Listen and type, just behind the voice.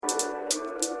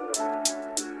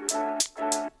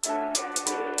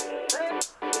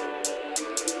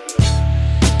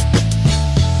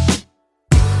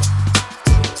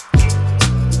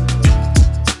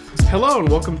Hello and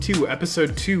welcome to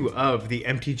episode 2 of the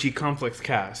MTG Conflicts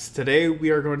Cast. Today we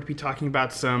are going to be talking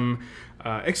about some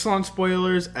Ixalan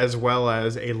spoilers, as well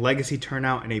as a Legacy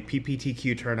turnout and a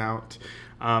PPTQ turnout,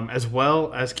 as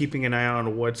well as keeping an eye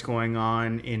on what's going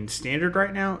on in Standard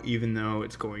right now, even though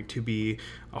it's going to be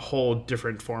a whole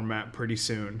different format pretty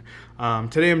soon.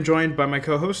 Today I'm joined by my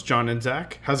co-hosts, John and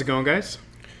Zach. How's it going, guys?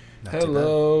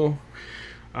 Hello.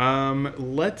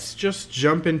 Let's just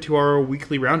jump into our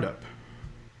weekly roundup.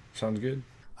 Sounds good.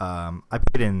 I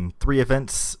played in 3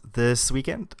 events this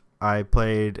weekend. I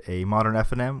played a Modern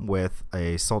FNM with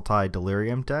a Sultai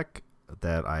Delirium deck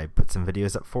that I put some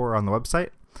videos up for on the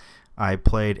website. I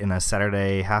played in a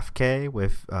Saturday half K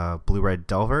with Blue-Red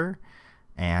Delver,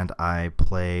 and I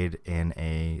played in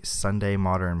a Sunday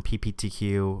Modern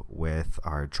PPTQ with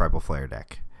our Tribal Flare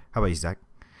deck. How about you, Zach?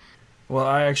 Well,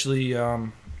 I actually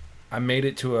I made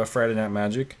it to a Friday Night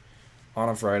Magic on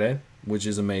a Friday, which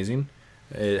is amazing.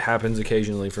 It happens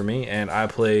occasionally for me, and I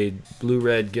played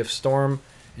Blue-Red Gift Storm,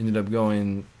 ended up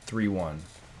going 3-1.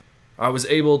 I was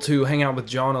able to hang out with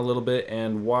John a little bit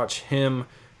and watch him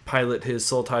pilot his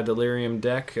Sultai Delirium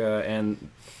deck, and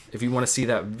if you want to see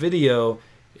that video,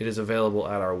 it is available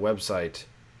at our website,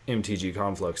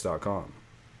 mtgconflux.com.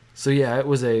 So yeah, it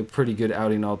was a pretty good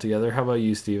outing altogether. How about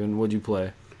you, Steven? What'd you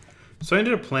play? So I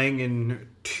ended up playing in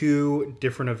 2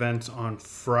 different events on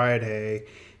Friday,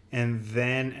 and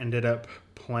then ended up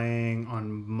playing on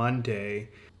Monday.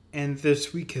 And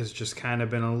this week has just kind of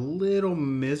been a little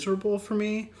miserable for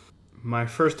me. My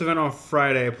first event on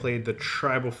Friday, I played the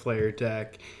Tribal Flare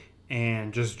deck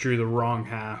and just drew the wrong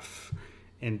half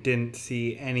and didn't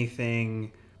see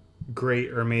anything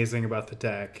great or amazing about the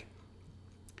deck.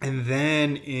 And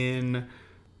then in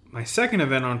my second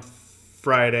event on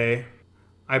Friday,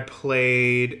 I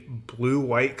played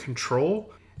Blue-White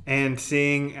Control. And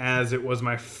seeing as it was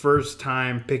my first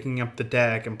time picking up the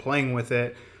deck and playing with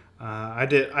it,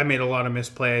 I made a lot of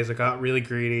misplays. I got really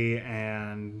greedy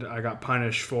and I got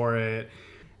punished for it.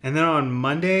 And then on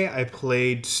Monday, I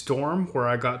played Storm, where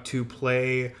I got to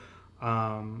play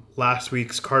last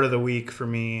week's card of the week for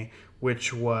me,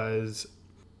 which was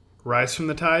Rise from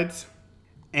the Tides.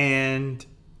 And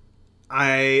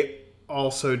I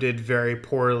also did very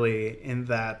poorly in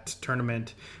that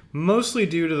tournament, mostly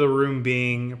due to the room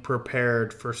being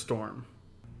prepared for Storm.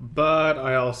 But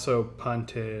I also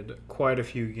punted quite a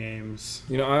few games.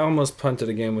 You know, I almost punted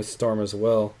a game with Storm as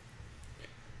well.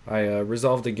 I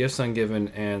resolved the Gifts Ungiven,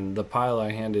 and the pile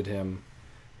I handed him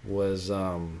was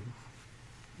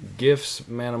Gifts,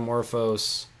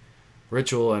 Manamorphose,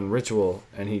 Ritual, and Ritual,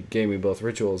 and he gave me both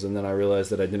Rituals, and then I realized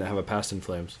that I didn't have a Past in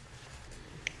Flames.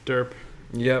 Derp.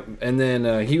 Yep, and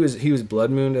then he was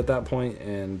Blood Mooned at that point,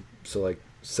 and so like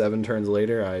 7 turns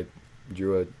later, I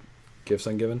drew a Gifts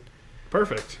Ungiven.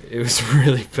 Perfect. It was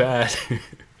really bad.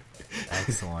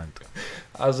 Excellent.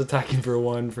 I was attacking for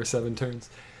 1 for 7 turns.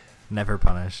 Never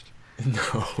punished.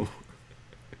 No.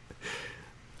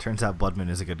 Turns out Blood Moon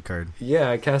is a good card.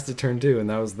 Yeah, I cast it turn 2, and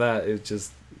that was that. It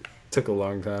just took a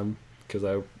long time because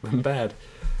I'm bad.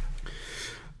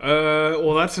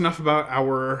 Well, that's enough about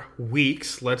our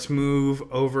weeks. Let's move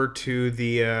over to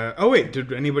the... Oh, wait.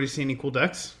 Did anybody see any cool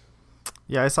decks?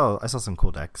 Yeah, I saw some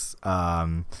cool decks.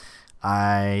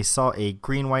 I saw a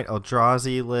green-white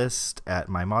Eldrazi list at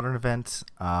my Modern event.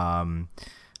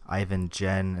 Ivan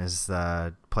Jen is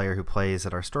the player who plays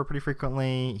at our store pretty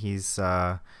frequently. He's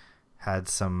had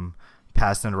some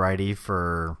past notoriety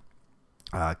for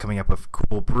coming up with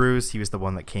cool brews. He was the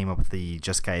one that came up with the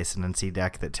Jeskai Ascendancy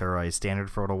deck that terrorized Standard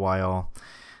for a little while.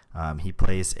 He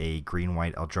plays a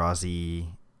green-white Eldrazi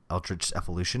Eldritch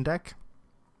Evolution deck.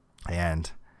 And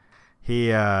he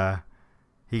got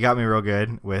me real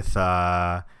good with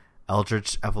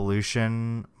Eldritch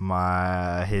Evolution.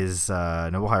 His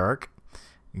Noble Hierarch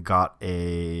got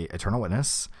a Eternal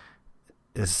Witness.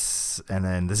 And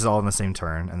then this is all in the same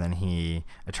turn. And then he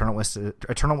Eternal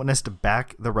Witness to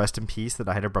back the Rest in Peace that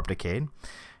I had Abrupt Decay.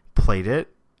 Played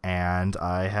it, and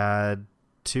I had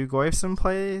 2 Goyfs in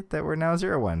play that were now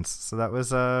 0-1s. So that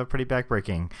was pretty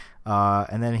backbreaking.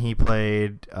 And then he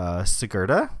played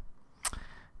Sigurda,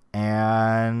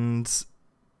 and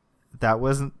that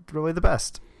wasn't really the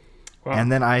best. Wow. And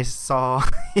then I saw,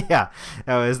 yeah,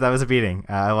 that was a beating.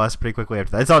 I lost pretty quickly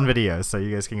after that. It's on video, so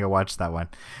you guys can go watch that one.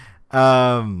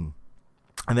 And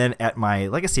then at my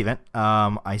Legacy event,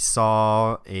 I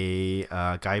saw a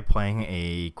guy playing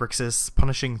a Grixis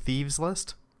Punishing Thieves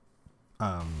list.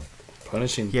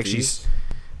 Punishing Thieves?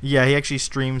 Yeah, he actually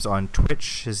streams on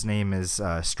Twitch. His name is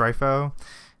Stryfo.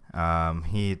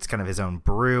 It's kind of his own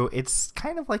brew. It's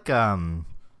kind of like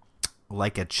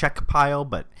a check pile,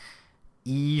 but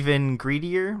even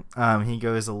greedier. He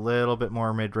goes a little bit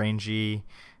more mid-rangey.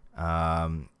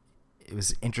 It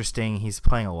was interesting. He's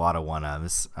playing a lot of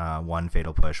one-ofs. One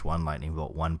Fatal Push, one Lightning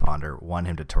Bolt, one Ponder, one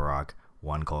Hymn to Torog,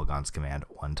 one Kolaghan's Command,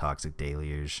 one Toxic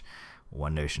Deluge,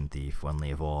 one Notion Thief, one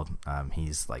Leovold.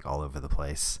 He's like all over the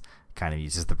place. Kind of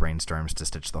uses the brainstorms to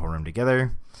stitch the whole room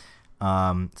together.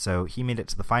 So he made it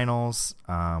to the finals,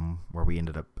 where we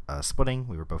ended up splitting.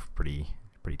 We were both pretty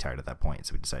tired at that point,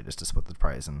 so we decided just to split the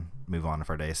prize and move on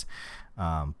for our days.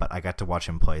 But I got to watch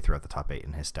him play throughout the top 8,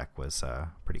 and his deck was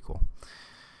pretty cool.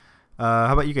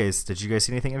 How about you guys? Did you guys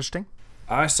see anything interesting?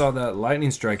 I saw that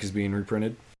Lightning Strike is being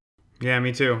reprinted. Yeah,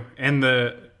 me too. And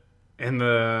the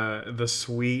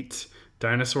sweet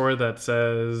dinosaur that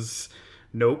says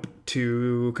nope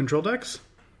to control decks.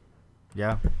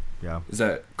 Yeah. Is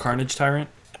that Carnage Tyrant?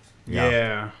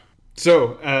 Yeah.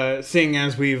 So, seeing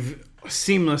as we've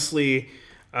seamlessly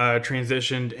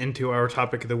transitioned into our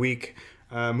topic of the week,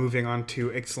 moving on to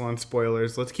Ixalan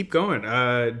spoilers, let's keep going.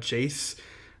 Jace,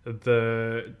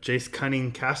 the Jace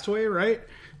Cunning Castaway, right?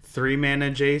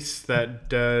 3-mana Jace that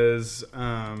does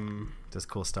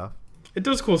cool stuff. It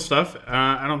does cool stuff.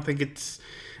 I don't think it's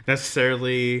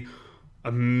necessarily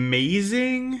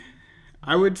amazing,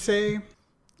 I would say.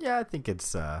 Yeah, I think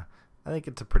it's a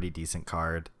pretty decent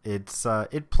card. It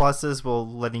pluses while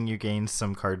letting you gain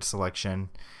some card selection,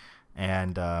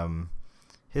 and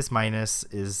his minus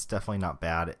is definitely not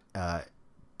bad.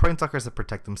 Planeswalkers that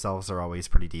protect themselves are always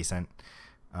pretty decent.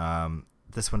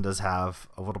 This one does have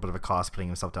a little bit of a cost, putting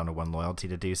himself down to 1 loyalty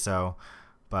to do so,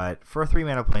 but for a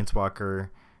 3-mana Planeswalker,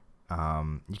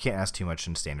 you can't ask too much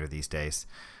in Standard these days.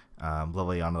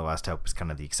 Liliana the Last Hope is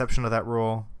kind of the exception to that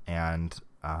rule, and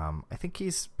I think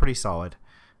he's pretty solid.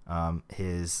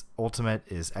 His ultimate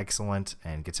is excellent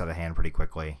and gets out of hand pretty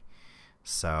quickly.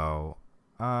 So,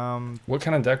 what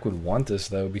kind of deck would want this,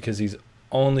 though? Because he's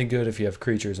only good if you have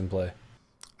creatures in play.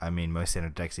 I mean, most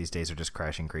Standard decks these days are just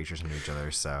crashing creatures into each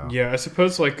other, so... Yeah, I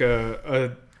suppose like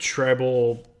a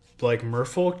tribal, like,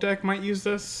 Merfolk deck might use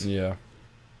this. Yeah.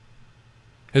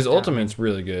 His ultimate's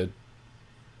really good.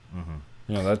 Mm-hmm.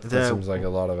 You know, that seems like a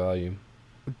lot of value.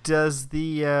 Does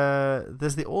the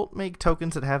ult make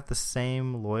tokens that have the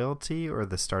same loyalty or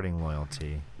the starting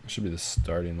loyalty? It should be the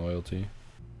starting loyalty.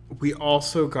 We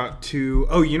also got to...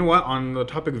 Oh, you know what? On the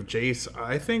topic of Jace,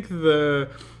 I think the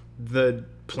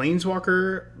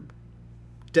Planeswalker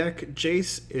deck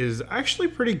Jace is actually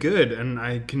pretty good, and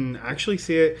I can actually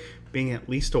see it being at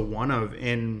least a one of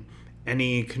in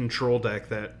any control deck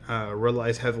that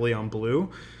relies heavily on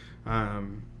blue.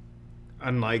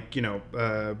 Unlike,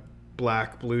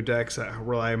 black-blue decks that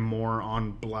rely more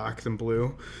on black than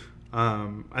blue.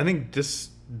 I think this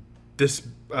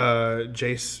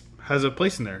Jace has a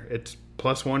place in there. It's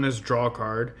 +1 is draw a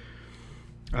card,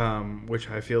 which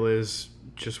I feel is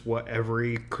just what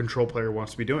every control player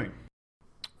wants to be doing.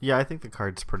 Yeah, I think the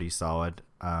card's pretty solid.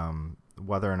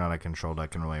 Whether or not a control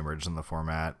deck can really emerge in the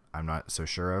format, I'm not so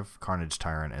sure of. Carnage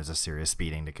Tyrant is a serious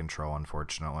beating to control,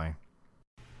 unfortunately.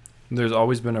 There's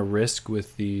always been a risk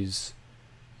with these.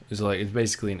 It's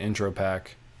basically an intro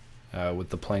pack with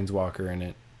the Planeswalker in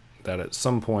it, that at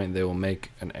some point they will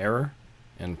make an error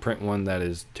and print one that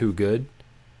is too good,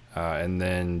 and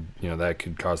then that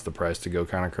could cause the price to go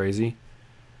kind of crazy.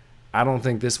 I don't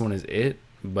think this one is it,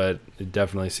 but it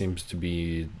definitely seems to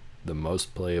be the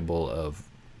most playable of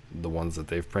the ones that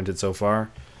they've printed so far.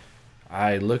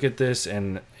 I look at this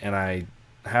and I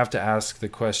have to ask the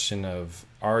question of,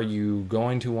 are you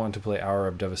going to want to play Hour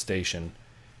of Devastation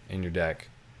in your deck?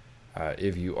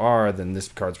 If you are, then this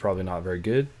card's probably not very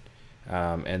good.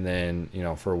 And then,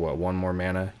 for one more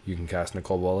mana, you can cast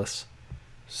Nicol Bolas.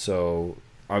 So,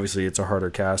 obviously, it's a harder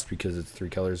cast because it's 3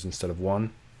 colors instead of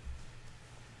 1.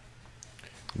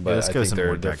 But I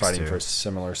think they're fighting for a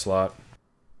similar slot.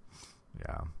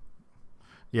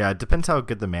 Yeah, it depends how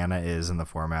good the mana is in the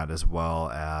format, as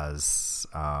well as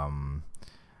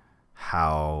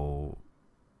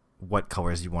what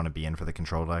colors you want to be in for the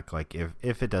control deck. Like,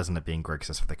 if it does end up being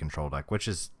Grixis for the control deck, which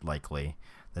is likely,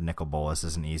 the Nicol Bolas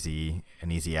is an easy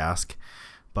ask.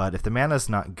 But if the mana is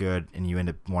not good and you end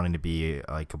up wanting to be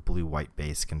like a blue-white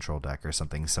base control deck or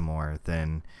something similar,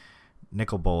 then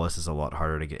Nicol Bolas is a lot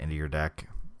harder to get into your deck,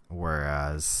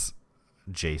 whereas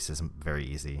Jace is very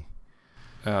easy.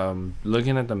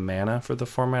 Looking at the mana for the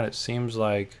format, it seems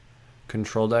like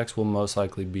control decks will most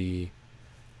likely be,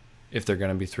 if they're going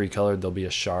to be 3-colored, they'll be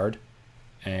a shard,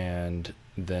 and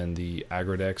then the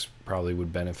aggro decks probably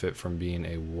would benefit from being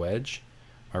a wedge.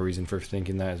 My reason for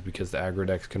thinking that is because the aggro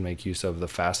decks can make use of the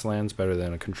fast lands better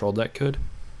than a control deck could.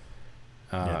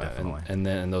 Yeah, definitely.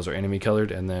 And those are enemy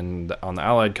colored, and then on the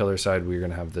allied color side, we're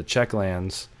going to have the check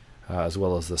lands, as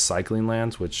well as the cycling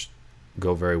lands, which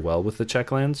go very well with the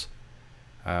check lands.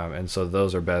 And so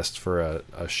those are best for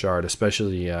a shard,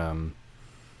 especially. I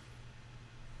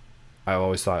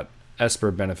always thought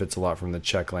Esper benefits a lot from the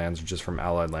check lands, just from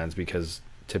allied lands, because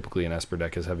typically an Esper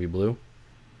deck is heavy blue,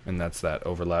 and that's that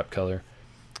overlap color.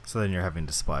 So then you're having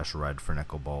to splash red for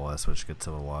Nicol Bolas, which gets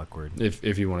a little awkward.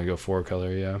 If you want to go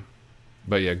 4-color, yeah.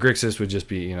 But yeah, Grixis would just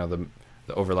be, the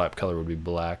overlap color would be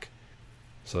black,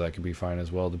 so that could be fine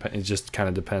as well. It just kind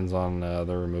of depends on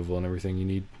the removal and everything you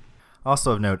need.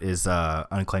 Also of note is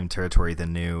Unclaimed Territory, the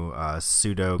new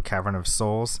pseudo Cavern of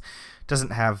Souls.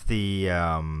 Doesn't have the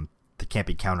can't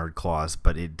be countered clause,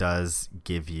 but it does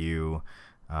give you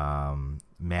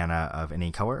mana of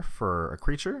any color for a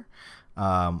creature.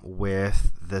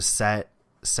 With the set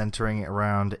centering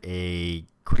around a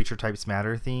creature types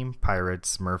matter theme,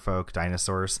 pirates, merfolk,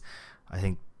 dinosaurs, I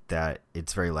think that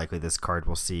it's very likely this card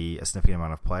will see a significant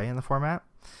amount of play in the format.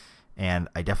 And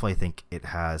I definitely think it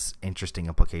has interesting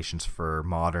implications for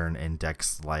modern in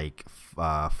decks like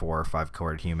 4 or 5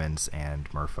 colored humans and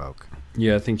merfolk.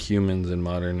 Yeah, I think humans in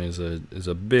modern is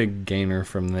a big gainer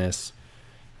from this,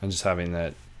 and just having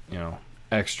that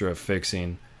extra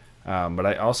fixing. But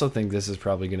I also think this is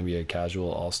probably going to be a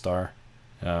casual all-star.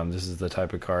 This is the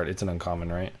type of card. It's an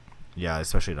uncommon, right? Yeah,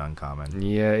 especially an uncommon.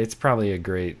 Yeah, it's probably a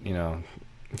great,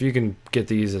 if you can get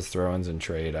these as throw-ins and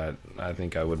trade, I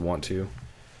think I would want to.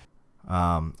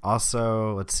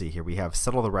 Also, let's see here. We have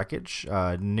Settle the Wreckage,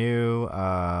 new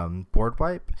board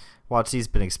wipe. WotC's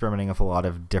been experimenting with a lot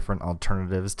of different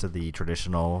alternatives to the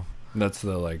traditional. That's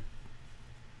the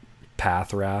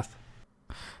Path Wrath.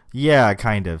 Yeah,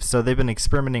 kind of. So they've been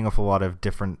experimenting with a lot of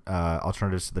different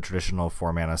alternatives to the traditional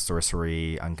 4-mana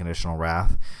sorcery unconditional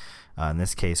wrath. In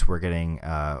this case, we're getting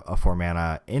a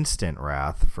 4-mana instant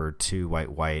wrath for 2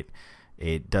 white.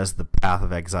 It does the Path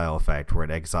of Exile effect, where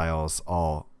it exiles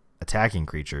all attacking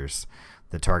creatures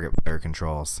the target player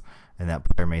controls, and that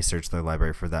player may search their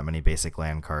library for that many basic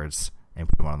land cards and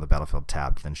put them on the battlefield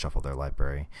tapped, then shuffle their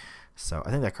library. So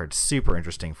I think that card's super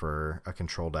interesting for a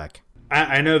control deck.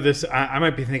 I know this. I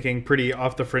might be thinking pretty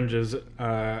off the fringes,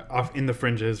 off in the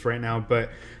fringes right now,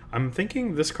 but I'm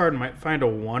thinking this card might find a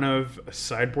one-of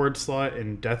sideboard slot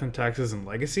in Death and Taxes and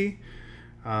Legacy.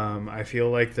 I feel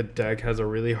like the deck has a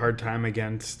really hard time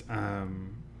against the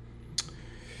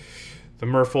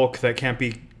merfolk that can't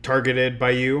be targeted by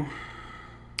you.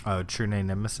 Oh, True Name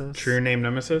Nemesis? True Name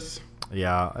Nemesis.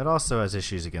 Yeah, it also has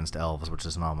issues against elves, which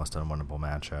is an almost unwinnable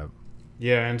matchup.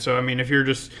 Yeah, and so I mean, if you're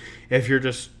just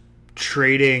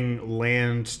trading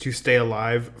lands to stay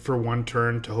alive for one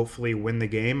turn to hopefully win the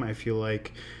game, I feel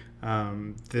like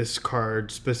this card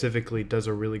specifically does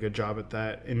a really good job at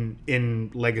that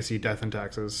in Legacy Death and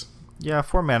Taxes. Yeah,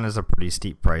 4 mana is a pretty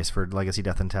steep price for Legacy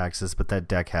Death and Taxes, but that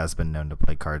deck has been known to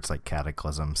play cards like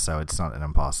Cataclysm, so it's not an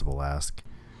impossible ask.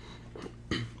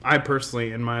 I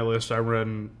personally, in my list, I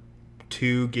run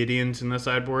 2 Gideons in the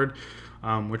sideboard,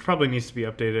 which probably needs to be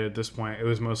updated at this point. It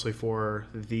was mostly for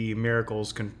the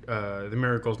Miracles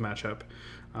matchup,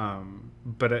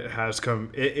 but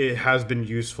it has been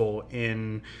useful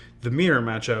in the Mirror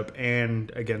matchup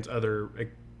and against other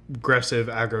aggressive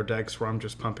aggro decks where I'm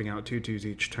just pumping out 2/2s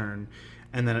each turn,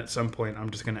 and then at some point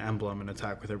I'm just going to emblem and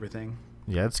attack with everything.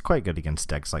 Yeah, it's quite good against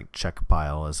decks like Check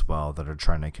Pile as well that are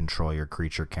trying to control your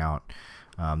creature count.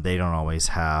 They don't always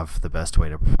have the best way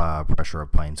to pressure a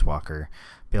Planeswalker.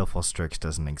 Baleful Strix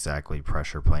doesn't exactly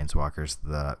pressure Planeswalkers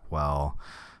that well,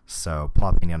 so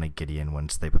plopping down a Gideon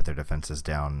once they put their defenses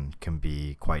down can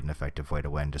be quite an effective way to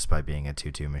win just by being a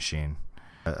 2/2 machine.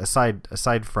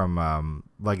 Aside from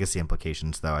legacy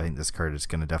implications, though, I think this card is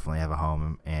going to definitely have a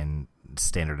home in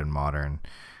Standard and Modern.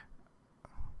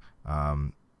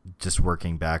 Just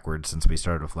working backwards since we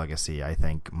started with Legacy, I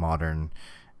think Modern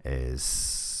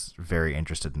is very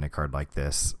interested in a card like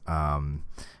this.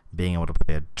 Being able to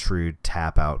play a true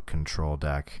tap-out control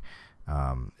deck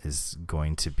is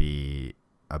going to be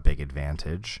a big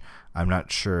advantage. I'm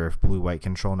not sure if Blue-White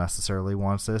Control necessarily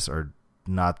wants this, or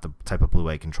not the type of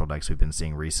blue-white control decks we've been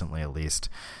seeing recently, at least,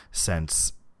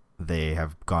 since they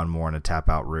have gone more in a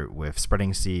tap-out route with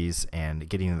Spreading Seas and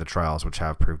getting into the Trials, which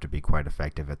have proved to be quite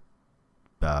effective at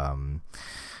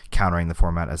countering the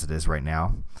format as it is right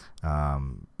now.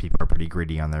 People are pretty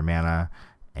greedy on their mana,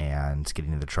 and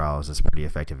getting to the Trials is pretty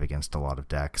effective against a lot of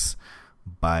decks.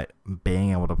 But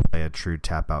being able to play a true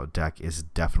tap-out deck is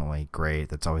definitely great.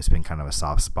 That's always been kind of a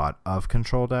soft spot of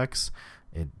control decks.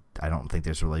 I don't think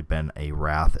there's really been a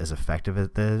Wrath as effective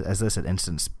as this at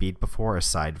instant speed before,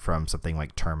 aside from something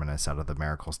like Terminus out of the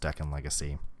Miracles deck in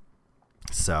Legacy.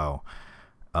 So,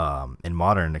 in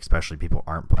Modern especially, people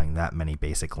aren't playing that many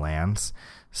basic lands,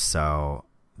 so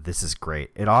this is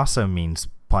great. It also means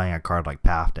playing a card like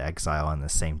Path to Exile in the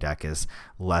same deck is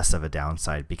less of a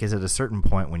downside, because at a certain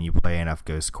point when you play enough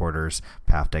Ghost Quarters,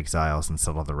 Path to Exiles, and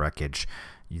Settle the Wreckage,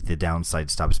 the downside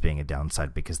stops being a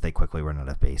downside because they quickly run out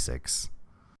of basics.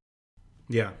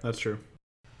 Yeah, that's true.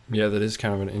 Yeah, that is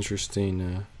kind of an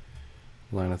interesting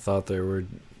line of thought there, where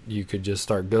you could just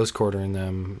start Ghost Quartering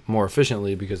them more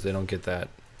efficiently because they don't get that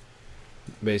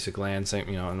basic land, same,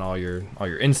 and all your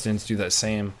instants do that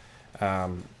same.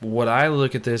 What I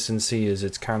look at this and see is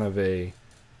it's kind of a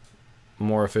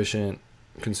more efficient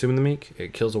Consume the Meek.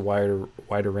 It kills a wider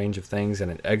range of things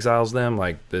and it exiles them.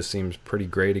 Like, this seems pretty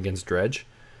great against Dredge.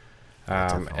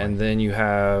 And then you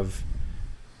have,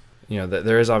 that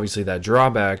there is obviously that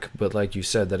drawback, but like you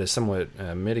said, that is somewhat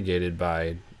mitigated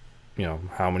by,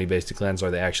 how many basic lands are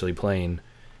they actually playing.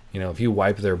 If you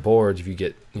wipe their boards, if you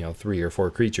get, 3 or 4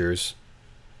 creatures,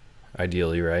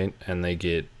 ideally, right, and they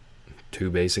get 2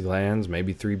 basic lands,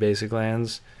 maybe 3 basic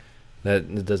lands,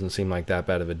 that doesn't seem like that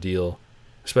bad of a deal,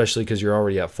 especially because you're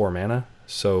already at 4 mana.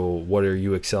 So what are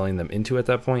you excelling them into at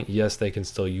that point? Yes, they can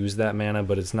still use that mana,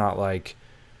 but it's not like,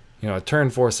 a turn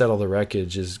 4 Settle the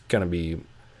Wreckage is going to be,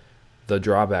 the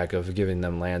drawback of giving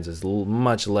them lands is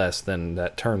much less than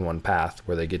that turn 1 Path,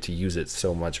 where they get to use it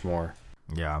so much more.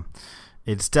 Yeah.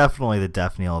 It's definitely the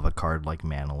death knell of a card like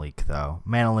Mana Leak, though.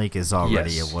 Mana Leak is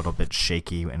already a little bit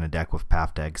shaky in a deck with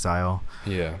Path to Exile.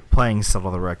 Yeah. Playing Settle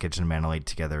the Wreckage and Mana Leak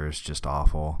together is just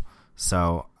awful.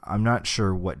 So I'm not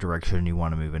sure what direction you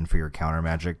want to move in for your counter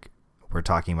magic. We're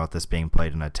talking about this being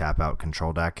played in a tap-out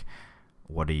control deck.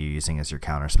 What are you using as your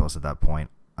counter spells at that point?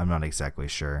 I'm not exactly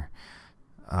sure.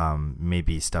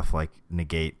 Maybe stuff like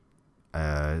Negate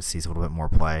sees a little bit more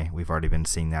play. We've already been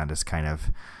seeing that as kind of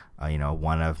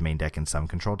one of main deck in some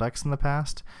control decks in the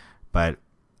past, but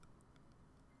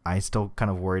I still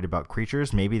kind of worried about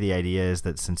creatures. Maybe the idea is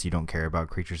that since you don't care about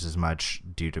creatures as much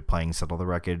due to playing Settle the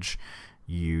Wreckage,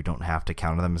 you don't have to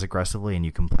counter them as aggressively, and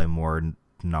you can play more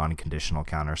non-conditional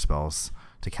counter spells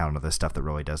to counter the stuff that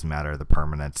really does matter, the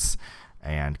permanents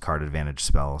and card advantage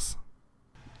spells.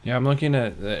 Yeah, I'm looking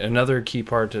at another key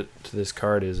part to this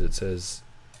card is it says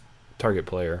target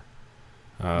player.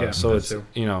 So it's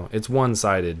it's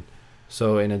one-sided.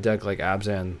 So in a deck like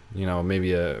Abzan,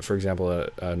 maybe for example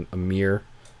a Mirror,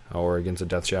 or against a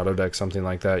Death Shadow deck, something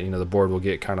like that, the board will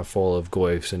get kind of full of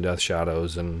Goyfs and Death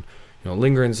Shadows and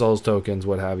Lingering Souls tokens,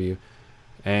 what have you,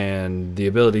 and the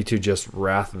ability to just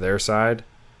Wrath their side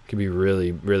can be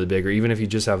really, really big. Or even if you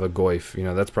just have a Goyf,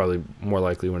 that's probably more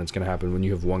likely when it's going to happen. When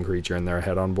you have one creature and they're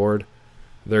ahead on board,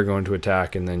 they're going to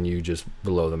attack, and then you just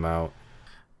blow them out.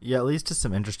 Yeah, it leads to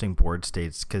some interesting board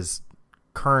states, because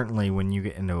currently when you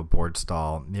get into a board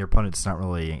stall, your opponent's not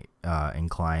really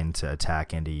inclined to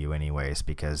attack into you anyways,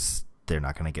 because they're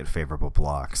not going to get favorable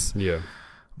blocks. Yeah.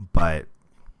 But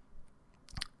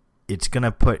it's going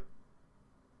to put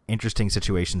interesting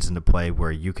situations into play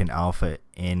where you can alpha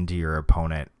into your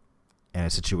opponent in a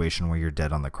situation where you're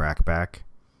dead on the crackback.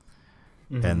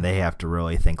 Mm-hmm. And they have to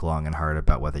really think long and hard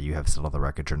about whether you have Settle the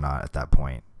Wreckage or not at that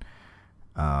point.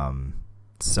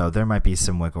 So there might be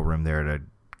some wiggle room there to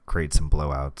create some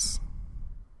blowouts.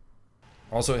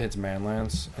 Also, it hits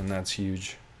Manlands, and that's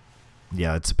huge.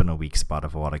 Yeah, it's been a weak spot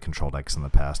of a lot of control decks in the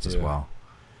past as well.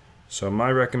 So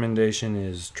my recommendation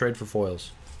is trade for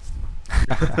foils.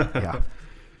 Yeah.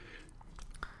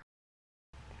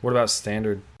 What about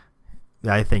Standard?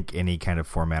 I think any kind of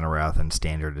 4 mana Wrath in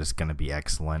Standard is going to be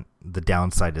excellent. The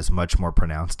downside is much more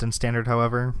pronounced in Standard,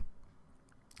 however.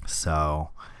 So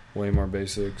way more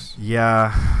basics.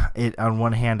 Yeah, on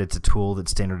one hand, it's a tool that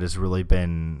Standard has really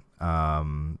been,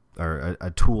 or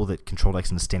a tool that control decks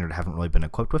in Standard haven't really been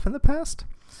equipped with in the past.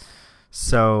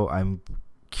 So I'm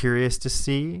curious to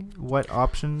see what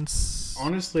options.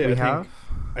 Honestly, I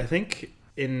think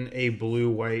in a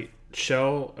blue-white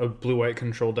shell, a blue-white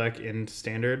control deck in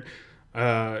Standard,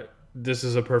 this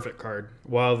is a perfect card.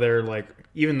 While they're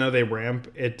even though they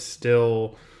ramp, it's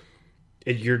still.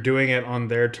 You're doing it on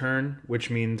their turn, which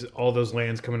means all those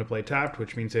lands come into play tapped,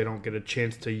 which means they don't get a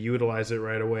chance to utilize it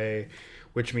right away,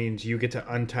 which means you get to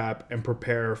untap and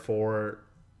prepare for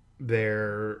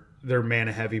their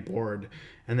mana heavy board.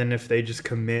 And then if they just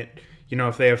commit,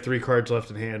 if they have 3 cards left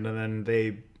in hand and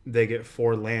then they get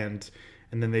 4 lands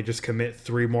and then they just commit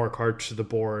 3 more cards to the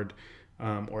board,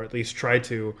 or at least try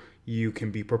to, you can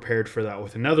be prepared for that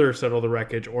with another Settle the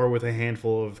Wreckage or with a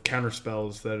handful of counter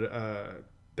spells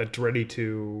that's ready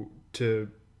to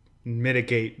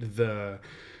mitigate the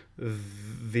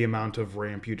amount of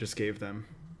ramp you just gave them.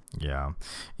 Yeah.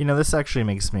 This actually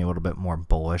makes me a little bit more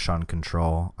bullish on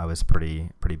Control. I was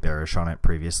pretty bearish on it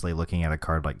previously, looking at a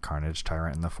card like Carnage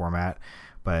Tyrant in the format.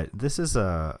 But this is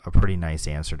a pretty nice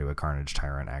answer to a Carnage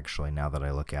Tyrant, actually, now that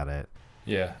I look at it.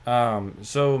 Yeah.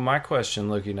 So my question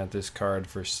looking at this card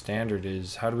for Standard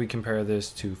is, how do we compare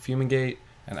this to Fumigate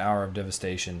and Hour of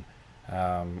Devastation?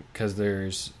 Because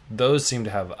those seem to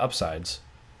have upsides,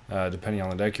 depending on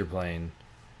the deck you're playing.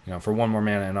 For 1 more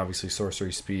mana and obviously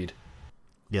sorcery speed.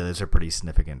 Yeah, those are pretty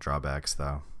significant drawbacks,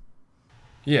 though.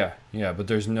 Yeah, but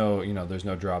there's no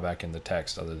drawback in the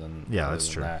text other than that's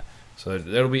true. That. So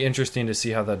it'll be interesting to see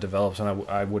how that develops, and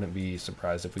I wouldn't be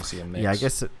surprised if we see a mix. Yeah, I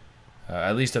guess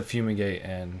at least a Fumigate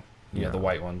and the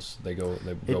white ones, they go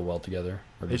well together.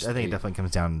 I think it definitely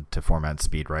comes down to format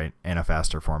speed, right? In a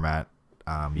faster format,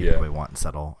 you probably want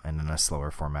Settle, and in a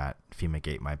slower format,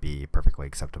 Fumigate might be perfectly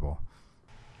acceptable.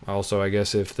 Also, I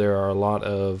guess if there are a lot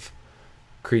of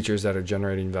creatures that are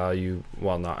generating value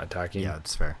while not attacking,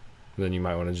 that's fair. Then you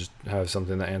might want to just have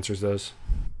something that answers those.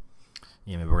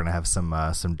 Yeah, maybe we're gonna have some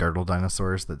Dirtle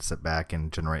dinosaurs that sit back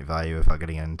and generate value without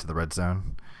getting into the red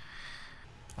zone.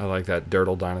 I like that,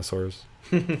 Dirtle dinosaurs.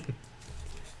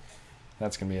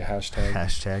 That's gonna be a hashtag.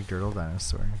 Hashtag Dirtle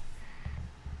dinosaur.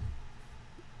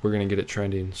 We're gonna get it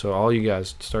trending. So all you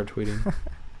guys start tweeting.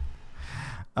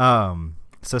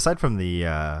 So aside from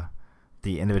the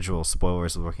individual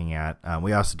spoilers we're looking at,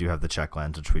 we also do have the check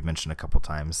lens, which we mentioned a couple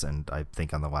times, and I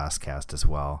think on the last cast as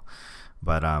well.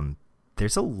 But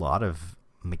there's a lot of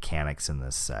mechanics in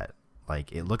this set.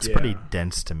 Like, it looks pretty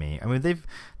dense to me. I mean,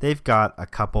 they've got a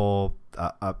couple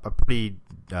a pretty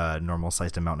normal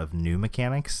sized amount of new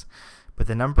mechanics, but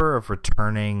the number of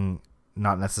returning,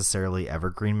 not necessarily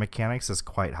evergreen mechanics is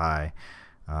quite high.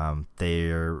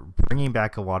 They're bringing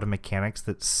back a lot of mechanics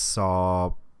that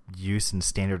saw use in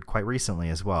Standard quite recently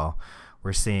as well.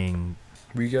 We're seeing...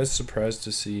 Were you guys surprised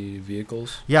to see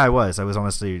vehicles? Yeah, I was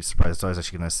honestly surprised. I was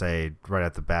actually going to say right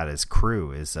at the bat is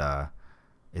Crew is a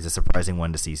surprising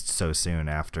one to see so soon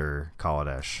after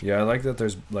Kaladesh. Yeah, I like that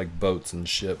there's like boats and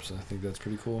ships. I think that's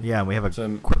pretty cool. Yeah, and we have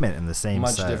equipment in the same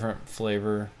much set. Different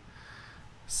flavor.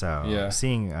 So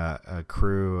seeing a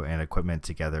Crew and equipment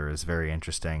together is very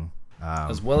interesting.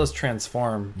 As well as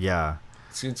Transform. Yeah.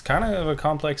 It's kind of a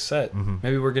complex set. Mm-hmm.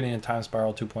 Maybe we're getting a Time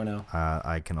Spiral 2.0.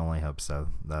 I can only hope so.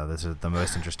 These are the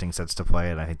most interesting sets to play,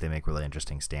 and I think they make really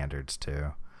interesting standards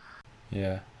too.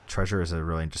 Yeah. Treasure is a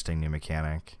really interesting new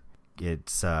mechanic.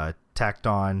 It's tacked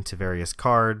on to various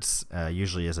cards,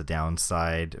 usually as a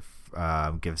downside.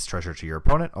 Gives treasure to your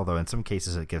opponent, although in some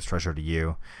cases it gives treasure to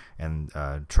you. And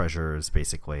treasure is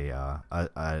basically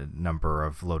a number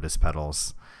of lotus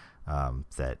petals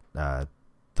that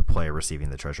the player receiving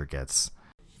the treasure gets.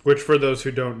 Which, for those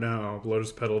who don't know,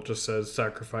 Lotus Petal just says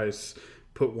sacrifice,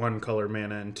 put 1 color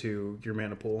mana into your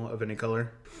mana pool of any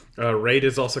color. Raid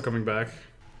is also coming back.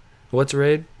 What's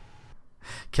Raid?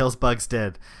 Kills bugs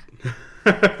dead.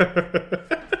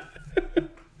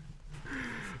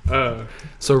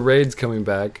 So Raid's coming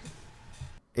back.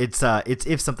 It's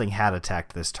if something had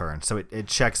attacked this turn, so it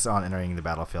checks on entering the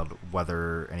battlefield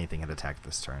whether anything had attacked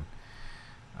this turn.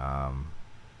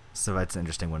 So that's an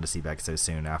interesting one to see back so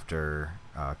soon after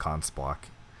Con's block.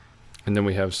 And then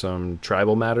we have some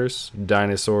tribal matters: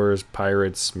 dinosaurs,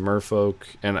 pirates, merfolk,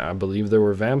 and I believe there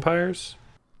were vampires.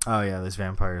 Oh yeah, there's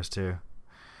vampires too.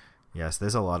 Yes,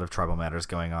 there's a lot of tribal matters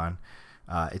going on.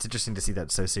 It's interesting to see that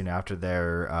so soon after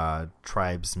their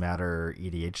Tribes Matter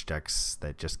EDH decks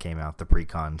that just came out, the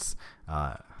precons.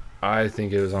 I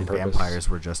think it was on purpose. Vampires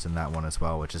were just in that one as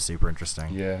well, which is super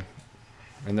interesting. Yeah,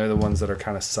 and they're the ones that are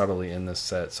kind of subtly in this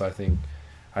set. So I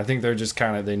think they're just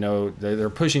kind of, they know they're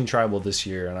pushing tribal this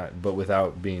year, but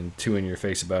without being too in your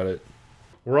face about it.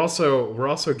 We're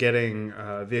also getting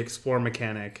the Explore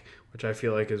mechanic, which I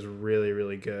feel like is really,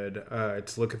 really good.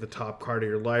 It's look at the top card of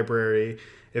your library.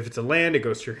 If it's a land, it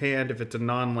goes to your hand. If it's a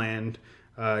non-land,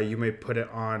 you may put it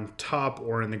on top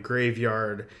or in the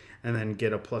graveyard, and then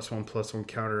get a +1/+1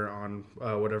 counter on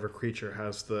whatever creature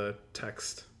has the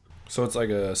text. So it's like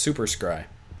a super scry.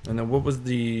 And then what was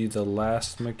the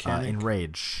last mechanic?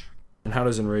 Enrage. And how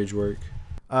does Enrage work?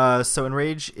 So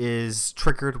Enrage is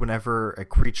triggered whenever a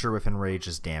creature with Enrage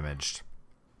is damaged.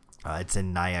 It's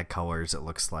in Naya colors, it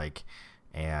looks like,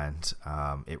 and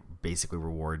it basically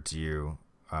rewards you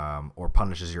or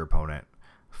punishes your opponent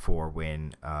for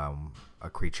when a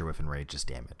creature with Enrage is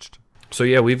damaged. So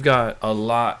yeah, we've got a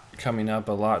lot coming up,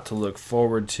 a lot to look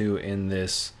forward to in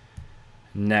this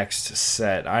next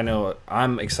set. I know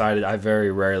I'm excited. I very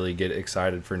rarely get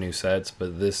excited for new sets,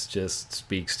 but this just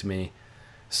speaks to me.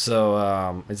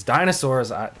 So it's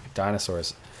dinosaurs.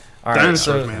 Dinosaurs. All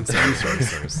Dinosaurs, right, man.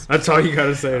 Dinosaurs. That's all you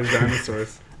gotta say is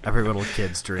dinosaurs. Every little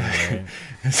kid's dream,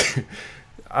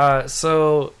 right?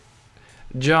 So,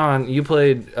 John, you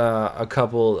played a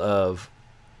couple of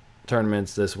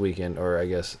tournaments this weekend, or I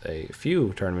guess a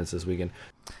few tournaments this weekend.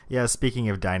 Yeah, speaking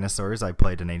of dinosaurs, I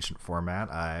played an ancient format.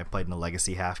 I played in a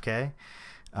Legacy Half K.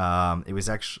 It was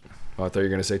actually... Oh, I thought you were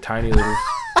going to say tiny little...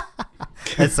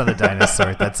 That's not a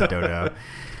dinosaur. That's a dodo.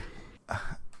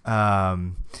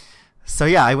 So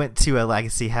yeah, I went to a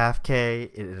Legacy Half K.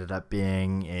 It ended up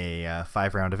being a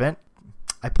 5-round event.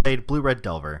 I played Blue Red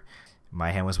Delver.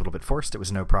 My hand was a little bit forced. It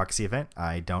was no proxy event.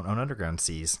 I don't own Underground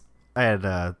Seas. I had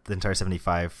the entire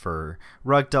 75 for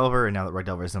Rug Delver, and now that Rug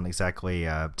Delver isn't exactly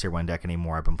a Tier 1 deck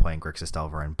anymore, I've been playing Grixis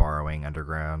Delver and borrowing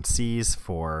Underground Seas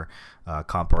for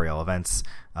Comp Boreal events.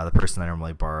 The person I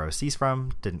normally borrow Seas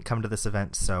from didn't come to this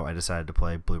event, so I decided to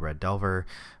play Blue Red Delver,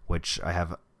 which I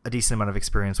have a decent amount of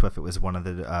experience with. It was one of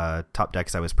the top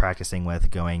decks I was practicing with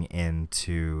going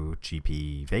into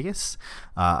GP Vegas.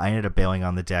 I ended up bailing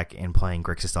on the deck and playing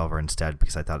Grixis Delver instead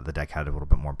because I thought the deck had a little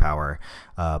bit more power.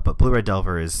 But Blue Red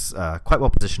Delver is quite well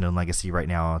positioned in Legacy right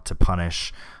now to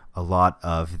punish a lot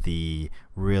of the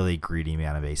really greedy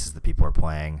mana bases that people are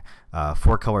playing.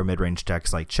 4-color mid-range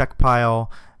decks like Check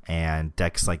Pile and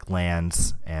decks like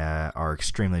Lands are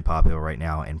extremely popular right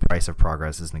now, and Price of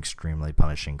Progress is an extremely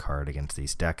punishing card against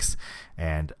these decks,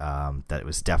 and that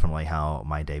was definitely how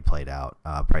my day played out.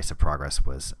 Price of Progress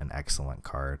was an excellent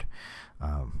card.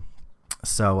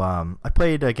 So I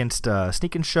played against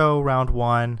Sneak and Show round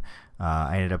 1.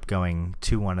 I ended up going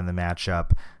 2-1 in the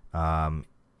matchup.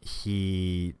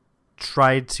 He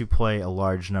tried to play a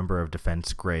large number of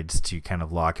defense grids to kind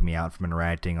of lock me out from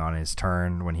interacting on his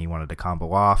turn when he wanted to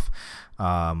combo off.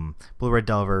 Blue Red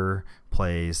Delver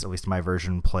plays, at least my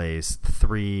version, plays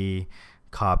 3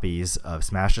 copies of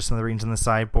Smash the Smithereens in the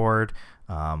sideboard.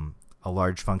 A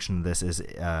large function of this is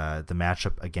the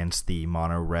matchup against the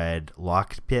mono-red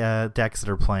locked decks that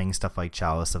are playing stuff like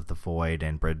Chalice of the Void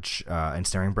and Bridge and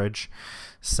Snaring Bridge.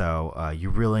 So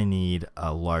you really need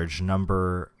a large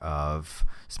number of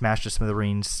Smash the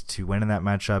Smithereens to win in that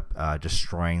matchup,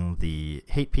 destroying the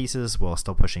hate pieces while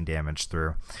still pushing damage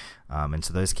through. And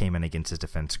so those came in against his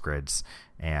defense grids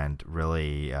and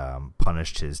really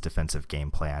punished his defensive game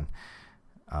plan.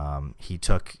 He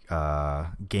took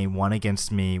game 1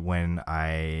 against me when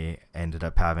I ended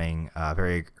up having a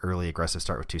very early aggressive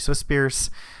start with 2 Swift Spears,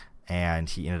 and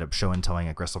he ended up show and telling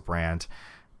a Gristlebrand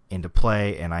into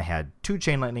play, and I had 2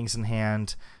 Chain Lightnings in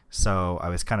hand, so I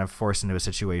was kind of forced into a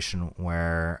situation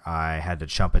where I had to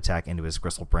chump attack into his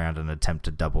Gristlebrand and attempt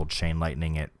to double Chain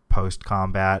Lightning it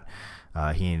post-combat.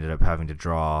 He ended up having to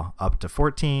draw up to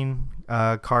 14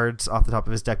 cards off the top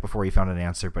of his deck before he found an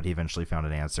answer, but he eventually found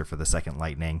an answer for the second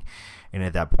Lightning. And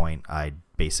at that point, I'd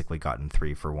basically gotten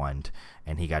 3 for 1,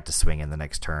 and he got to swing in the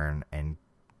next turn and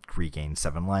regain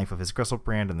 7 life with his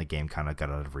Gristlebrand, and the game kind of got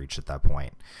out of reach at that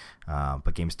point.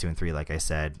 But games 2 and 3, like I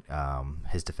said,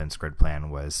 his defense grid plan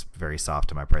was very soft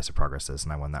to my Price of Progresses,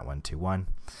 and I won that one 2-1.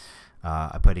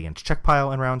 I played against Check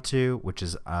Pile in round 2, which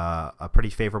is a pretty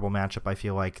favorable matchup. I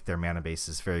feel like their mana base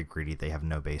is very greedy. They have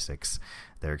no basics.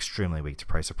 They're extremely weak to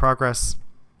Price of Progress.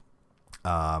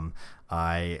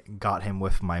 I got him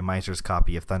with my Miser's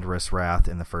copy of Thunderous Wrath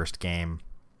in the first game,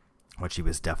 which he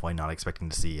was definitely not expecting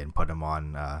to see, and put him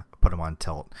on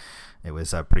tilt. It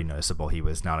was pretty noticeable. He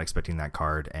was not expecting that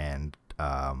card and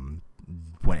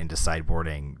went into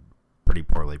sideboarding pretty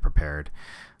poorly prepared.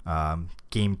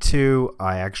 Game 2,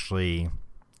 I actually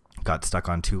got stuck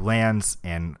on 2 lands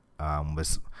and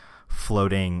was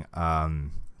floating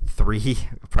 3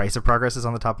 Price of Progresses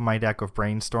on the top of my deck of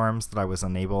Brainstorms that I was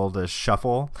unable to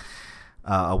shuffle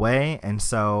away, and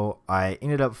so I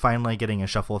ended up finally getting a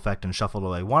shuffle effect and shuffled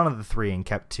away 1 of the 3 and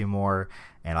kept 2 more,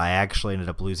 and I actually ended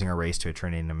up losing a race to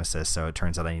Eternian Nemesis, so it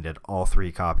turns out I needed all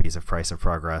 3 copies of Price of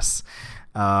Progress.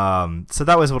 So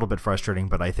that was a little bit frustrating,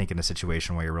 but I think in a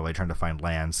situation where you're really trying to find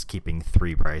lands, keeping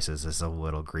 3 prices is a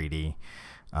little greedy.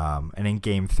 And in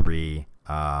game 3,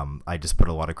 I just put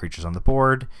a lot of creatures on the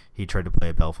board. He tried to play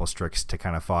a Baleful Strix to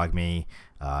kind of fog me.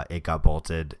 It got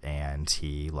bolted, and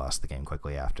he lost the game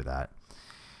quickly after that.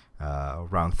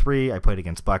 Round 3, I played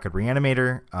against Blackwood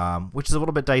Reanimator, which is a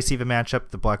little bit dicey of a matchup.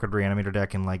 The Blackwood Reanimator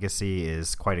deck in Legacy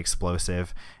is quite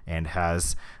explosive and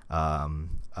has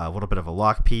a little bit of a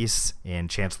lock piece in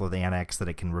Chancellor of the Annex that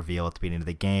it can reveal at the beginning of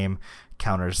the game.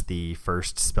 Counters the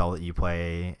first spell that you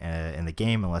play in the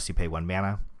game unless you pay 1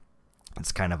 mana.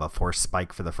 It's kind of a force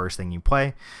spike for the first thing you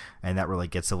play, and that really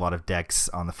gets a lot of decks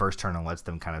on the first turn and lets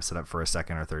them kind of set up for a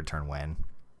second or third turn win.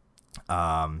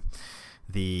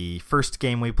 The first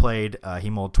game we played, he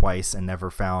mulled twice and never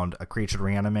found a creature to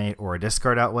reanimate or a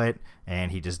discard outlet,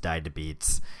 and he just died to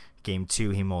beats. Game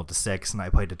 2, he mulled to 6, and I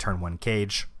played a turn 1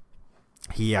 cage.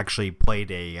 He actually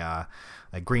played a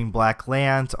green-black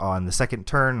land on the second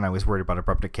turn, and I was worried about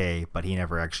Abrupt Decay, but he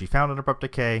never actually found an Abrupt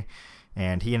Decay,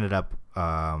 and he ended up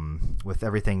with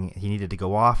everything he needed to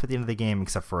go off at the end of the game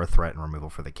except for a threat and removal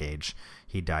for the cage.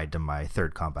 He died to my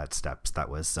third combat steps. That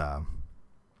was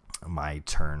my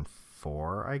turn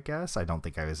 4, I guess. I don't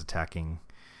think I was attacking.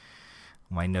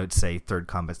 My notes say third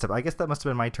combat step. I guess that must have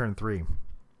been my turn 3.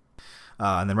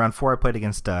 And then round 4, I played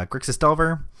against Grixis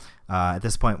Delver. At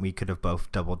this point, we could have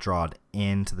both double drawed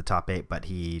into the top 8, but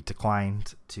he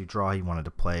declined to draw. He wanted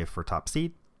to play for top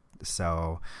seed.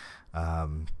 So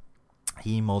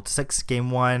he mulled 6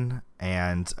 game 1,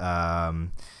 and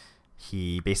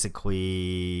he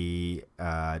basically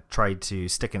tried to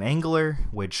stick an Angler,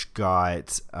 which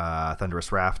got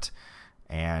Thunderous Raft,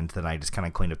 and then I just kind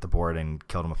of cleaned up the board and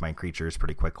killed him with my creatures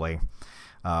pretty quickly.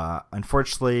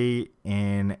 Unfortunately,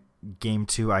 in Game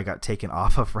 2, I got taken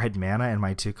off of red mana in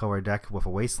my 2-color deck with a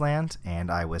Wasteland, and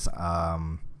I was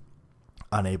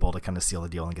unable to kind of seal the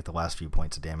deal and get the last few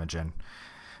points of damage in.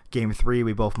 Game 3,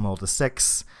 we both mulled to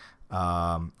 6.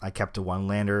 I kept a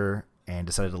 1-lander and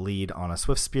decided to lead on a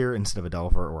Swiftspear instead of a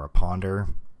Delver or a Ponder,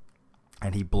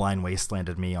 and he blind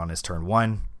Wastelanded me on his turn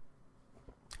 1.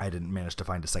 I didn't manage to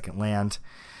find a second land.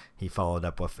 He followed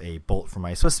up with a bolt from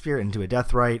my Swiftspear into a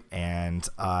Deathrite, and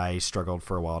I struggled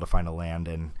for a while to find a land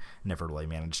and never really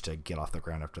managed to get off the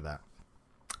ground after that.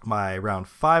 My round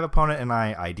 5 opponent and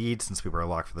I ID'd since we were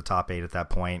locked for the top 8 at that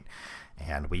point,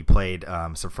 and we played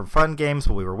some for fun games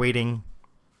while we were waiting,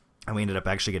 and we ended up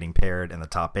actually getting paired in the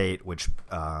top 8, which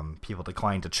people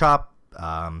declined to chop.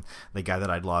 The guy that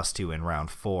I'd lost to in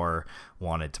round 4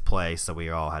 wanted to play, so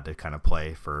we all had to kind of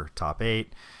play for top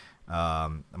 8.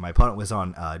 My opponent was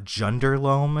on Junder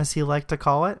Loam, as he liked to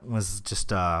call it. It was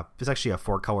just it was actually a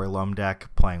 4-color Loam deck,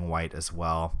 playing white as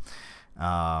well.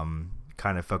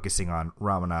 Kind of focusing on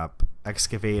Ramanap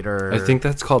Excavator. I think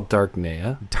that's called Dark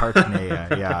Naya. Dark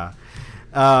Naya,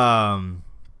 yeah.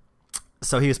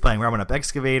 So he was playing Ramanap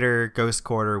Excavator, Ghost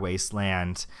Quarter,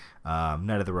 Wasteland,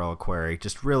 Knight of the Royal Quarry,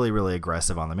 just really, really